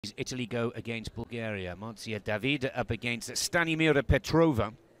Italy go against Bulgaria. Marzia Davide up against Stanimira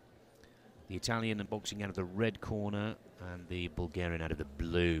Petrova. The Italian boxing out of the red corner and the Bulgarian out of the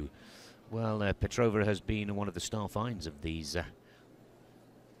blue. Well, Petrova has been one of the star finds of these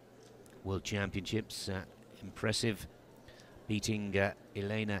World Championships. Impressive, beating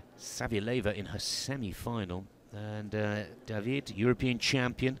Elena Savileva in her semi-final. And Davide, European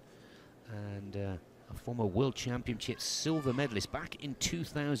champion, and a former World Championship silver medalist back in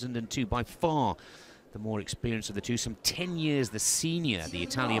 2002, by far the more experienced of the two, some 10 years the senior, the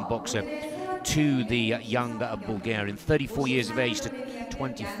Italian boxer, to the young Bulgarian, 34 years of age to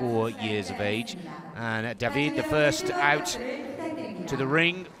 24 years of age. And Davide, the first out to the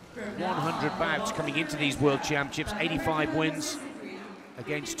ring, 100 bouts coming into these World Championships, 85 wins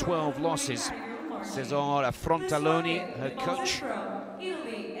against 12 losses. Cesar Frontaloni, her coach,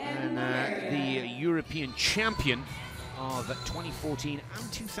 and the European champion of 2014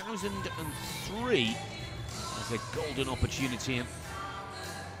 and 2003 has a golden opportunity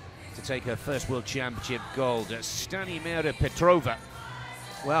to take her first World Championship gold. Stanimira Petrova,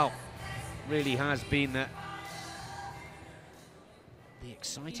 well, really has been the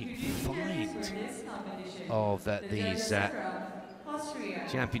exciting find of these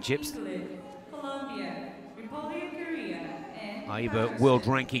championships. ITA world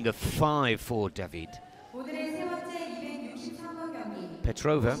ranking of 5 for Davide.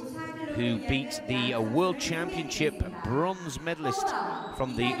 Petrova, who beat the World Championship bronze medalist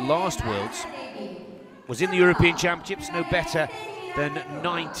from the last Worlds, was in the European Championships, no better than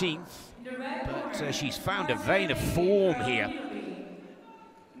 19th, but she's found a vein of form here.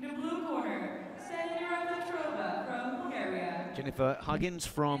 Jennifer Huggins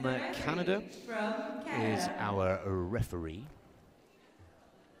from Canada is our referee.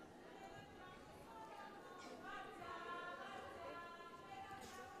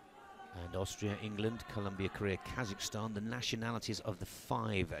 And Austria, England, Colombia, Korea, Kazakhstan, the nationalities of the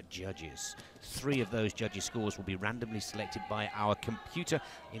 5 judges. 3 of those judges' scores will be randomly selected by our computer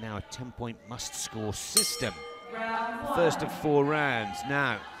in our 10-point must-score system. First of 4 rounds.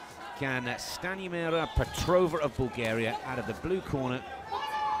 Now, can Stanimira Petrova of Bulgaria, out of the blue corner,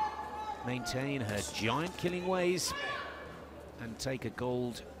 maintain her giant-killing ways and take a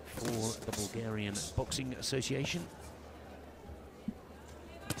gold for the Bulgarian Boxing Association?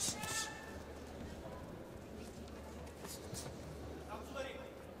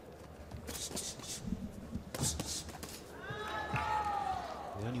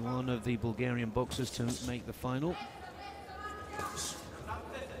 The only one of the Bulgarian boxers to make the final.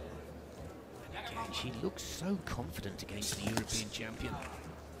 And again, she looks so confident against the European champion.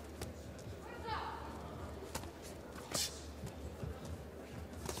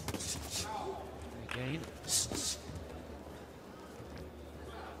 Again.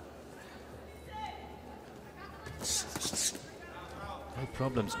 No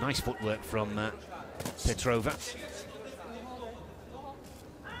problems. Nice footwork from Petrova.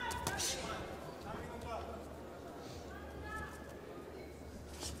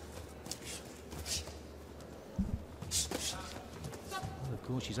 Of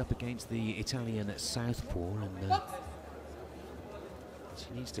course, she's up against the Italian southpaw, and she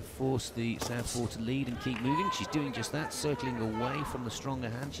needs to force the southpaw to lead and keep moving. She's doing just that, circling away from the stronger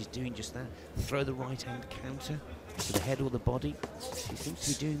hand. She's doing just that. Throw the right hand counter to the head or the body. She seems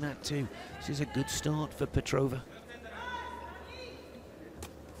to be doing that too. This is a good start for Petrova.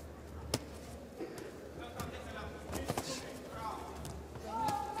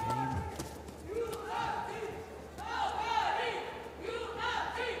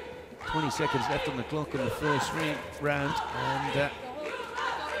 20 seconds left on the clock in the first round, and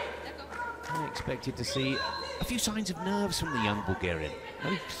I expected to see a few signs of nerves from the young Bulgarian.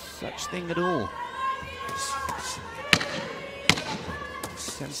 No such thing at all.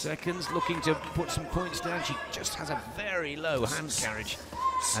 10 seconds, looking to put some points down. She just has a very low hand carriage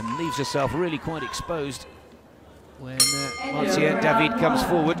and leaves herself really quite exposed when Marzia Davide comes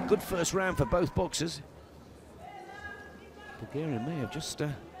forward. Good first round for both boxers. Bulgaria may have just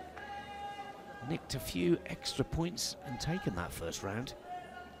nicked a few extra points and taken that first round.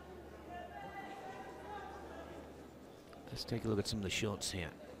 Let's take a look at some of the shots here.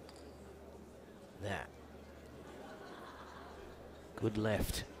 There. Good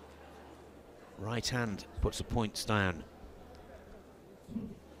left. Right hand puts the points down.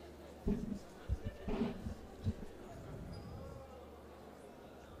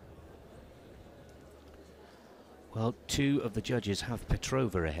 Well, 2 of the judges have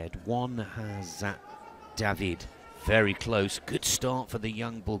Petrova ahead. 1 has Davide. Very close. Good start for the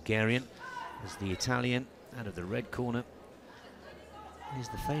young Bulgarian as the Italian out of the red corner is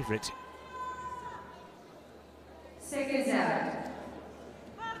the favourite. Second out.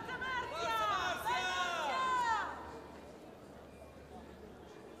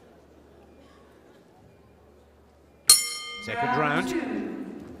 Second round.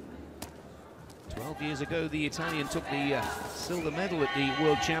 12 years ago, the Italian took the silver medal at the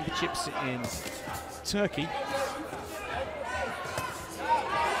World Championships in Turkey.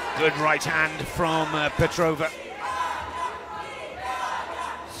 Good right hand from Petrova.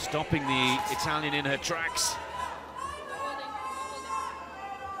 Stopping the Italian in her tracks.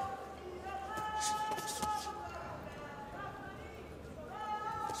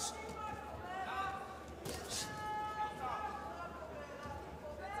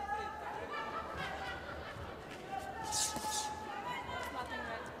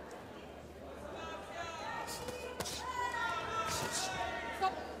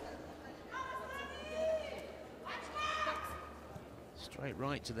 Straight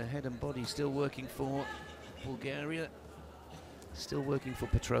right to the head and body, still working for Bulgaria, still working for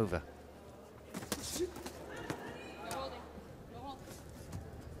Petrova.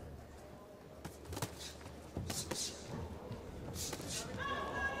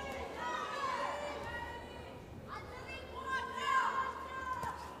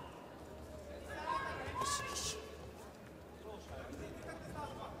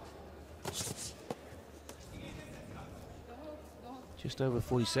 Just over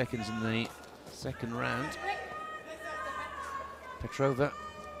 40 seconds in the second round. Petrova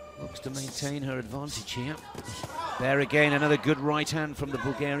looks to maintain her advantage here. There again, another good right hand from the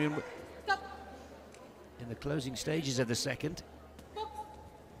Bulgarian in the closing stages of the second.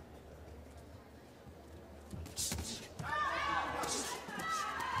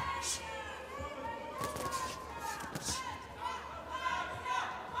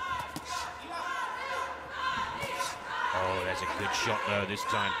 Oh, that's a good shot though this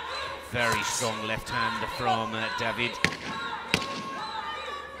time. Very strong left hand from Davide.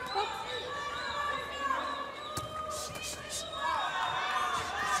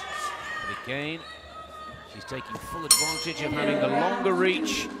 But again, she's taking full advantage of having the longer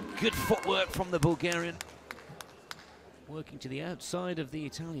reach. Good footwork from the Bulgarian. Working to the outside of the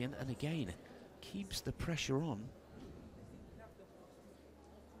Italian, and again, keeps the pressure on.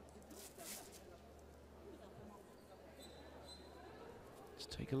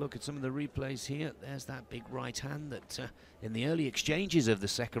 Take a look at some of the replays here. There's that big right hand that in the early exchanges of the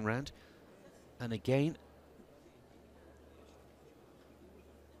second round. And again,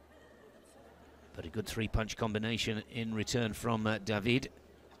 but a good three-punch combination in return from Davide.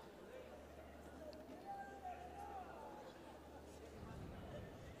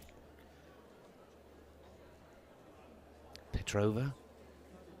 Petrova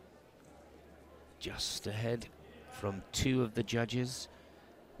just ahead from two of the judges.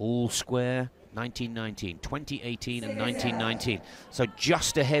 All square, 1919, 2018 and 1919. So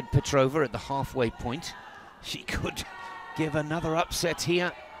just ahead Petrova at the halfway point. She could give another upset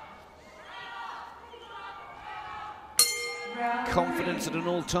here. Confidence at an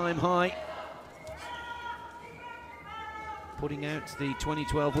all-time high. Putting out the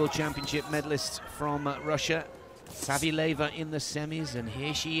 2012 World Championship medalist from Russia, Savileva, in the semis, and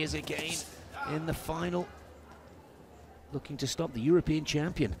here she is again in the final, looking to stop the European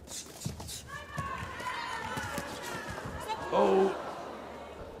champion. Oh,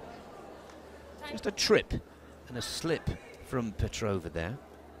 just a trip and a slip from Petrova there.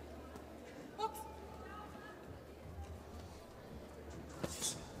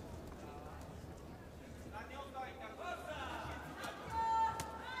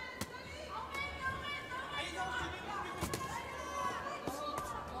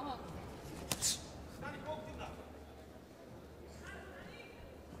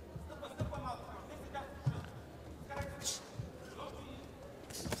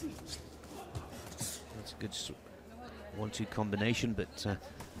 That's a good 1-2 combination, but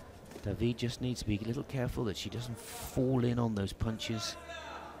Davide just needs to be a little careful that she doesn't fall in on those punches,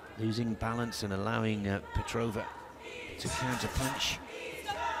 losing balance and allowing Petrova to counter punch.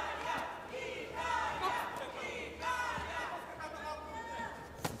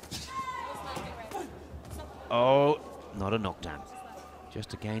 Oh, not a knockdown.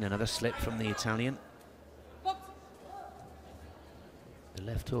 Just again another slip from the Italian. The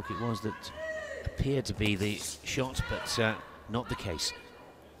left hook it was that appeared to be the shot, but not the case.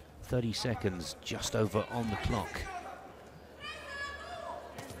 30 seconds just over on the clock.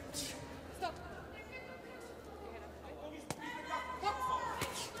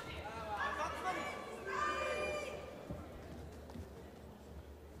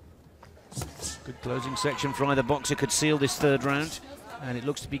 Good closing section for either boxer, could seal this third round. And it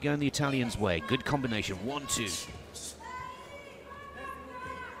looks to be going the Italians' way. Good combination. 1-2.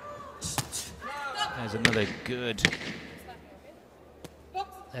 There's another good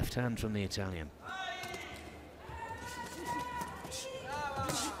left hand from the Italian.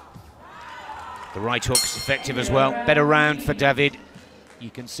 The right hook's effective as well. Better round for Davide. You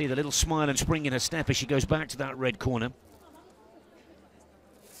can see the little smile and spring in her step as she goes back to that red corner.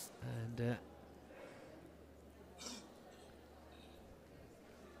 And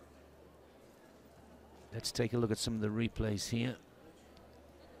let's take a look at some of the replays here.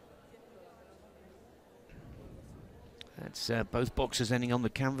 That's both boxers ending on the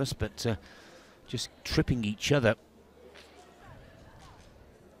canvas, but just tripping each other.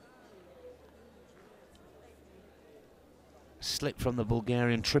 Slip from the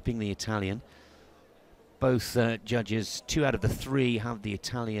Bulgarian, tripping the Italian. Both judges, 2 out of the 3, have the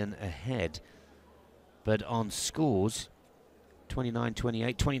Italian ahead. But on scores,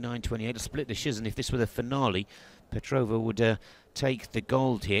 29-28, 29-28, a split decision. If this were the finale, Petrova would take the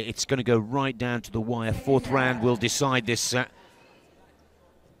gold here. It's going to go right down to the wire. 4th round will decide this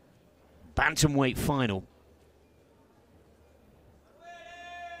bantamweight final.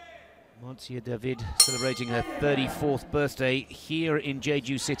 Marzia Davide celebrating her 34th birthday here in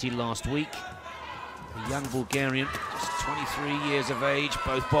Jeju City last week. A young Bulgarian, just 23 years of age.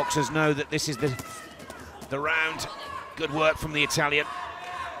 Both boxers know that this is the round. Good work from the Italian.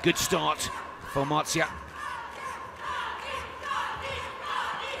 Good start for Marzia.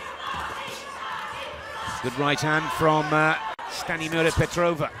 Good right hand from Stanimira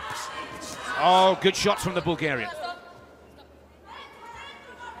Petrova. Oh, good shots from the Bulgarian.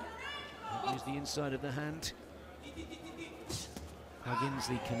 Use the inside of the hand. Huggins,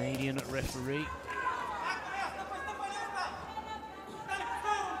 the Canadian referee,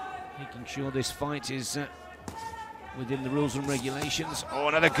 making sure this fight is within the rules and regulations. Oh,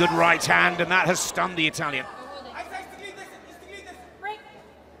 another good right hand, and that has stunned the Italian.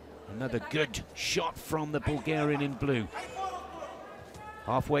 Another good shot from the Bulgarian in blue.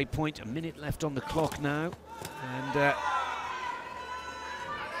 Halfway point, a minute left on the clock now. And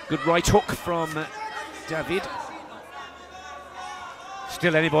good right hook from Davide.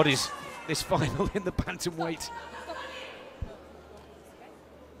 Still anybody's, this final in the bantamweight.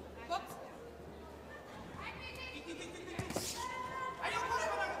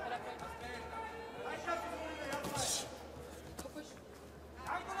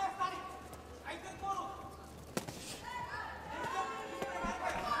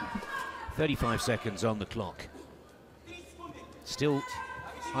 .35 seconds on the clock. Still,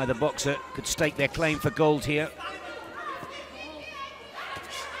 either boxer could stake their claim for gold here.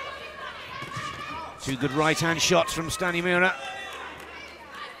 2 good right-hand shots from Stanimira.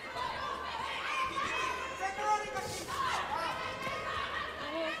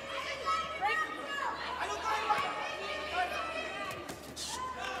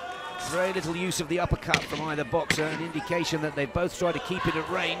 Very little use of the uppercut from either boxer, an indication that they both try to keep it at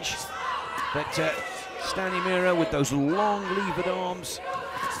range. But Stanimira, with those long levered arms,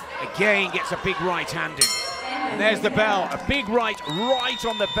 again gets a big right hand in. And there's the bell, a big right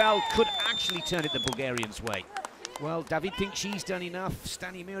on the bell, could actually turn it the Bulgarians' way. Well, Davide thinks she's done enough.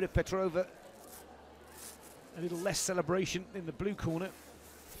 Stanimira Petrova, a little less celebration in the blue corner.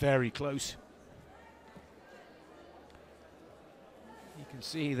 Very close. You can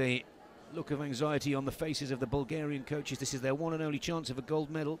see the look of anxiety on the faces of the Bulgarian coaches. This is their one and only chance of a gold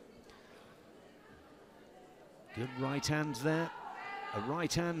medal. Good right hand there. A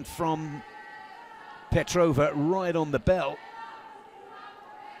right hand from Petrova right on the bell.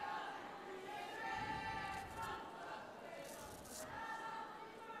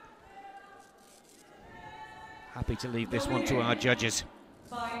 Happy to leave this one to our judges.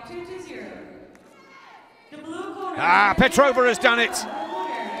 Petrova has done it.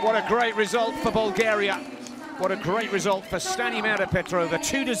 What a great result for Bulgaria. What a great result for Stanimira Petrova.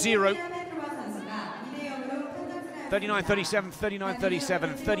 2-0. 39-37,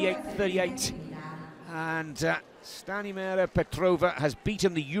 39-37, 38-38. And Stanimira Petrova has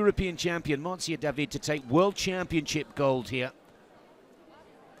beaten the European champion Marzia Davide to take World Championship gold here.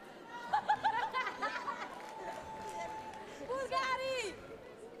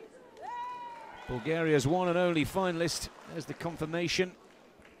 Bulgaria's one and only finalist. There's the confirmation.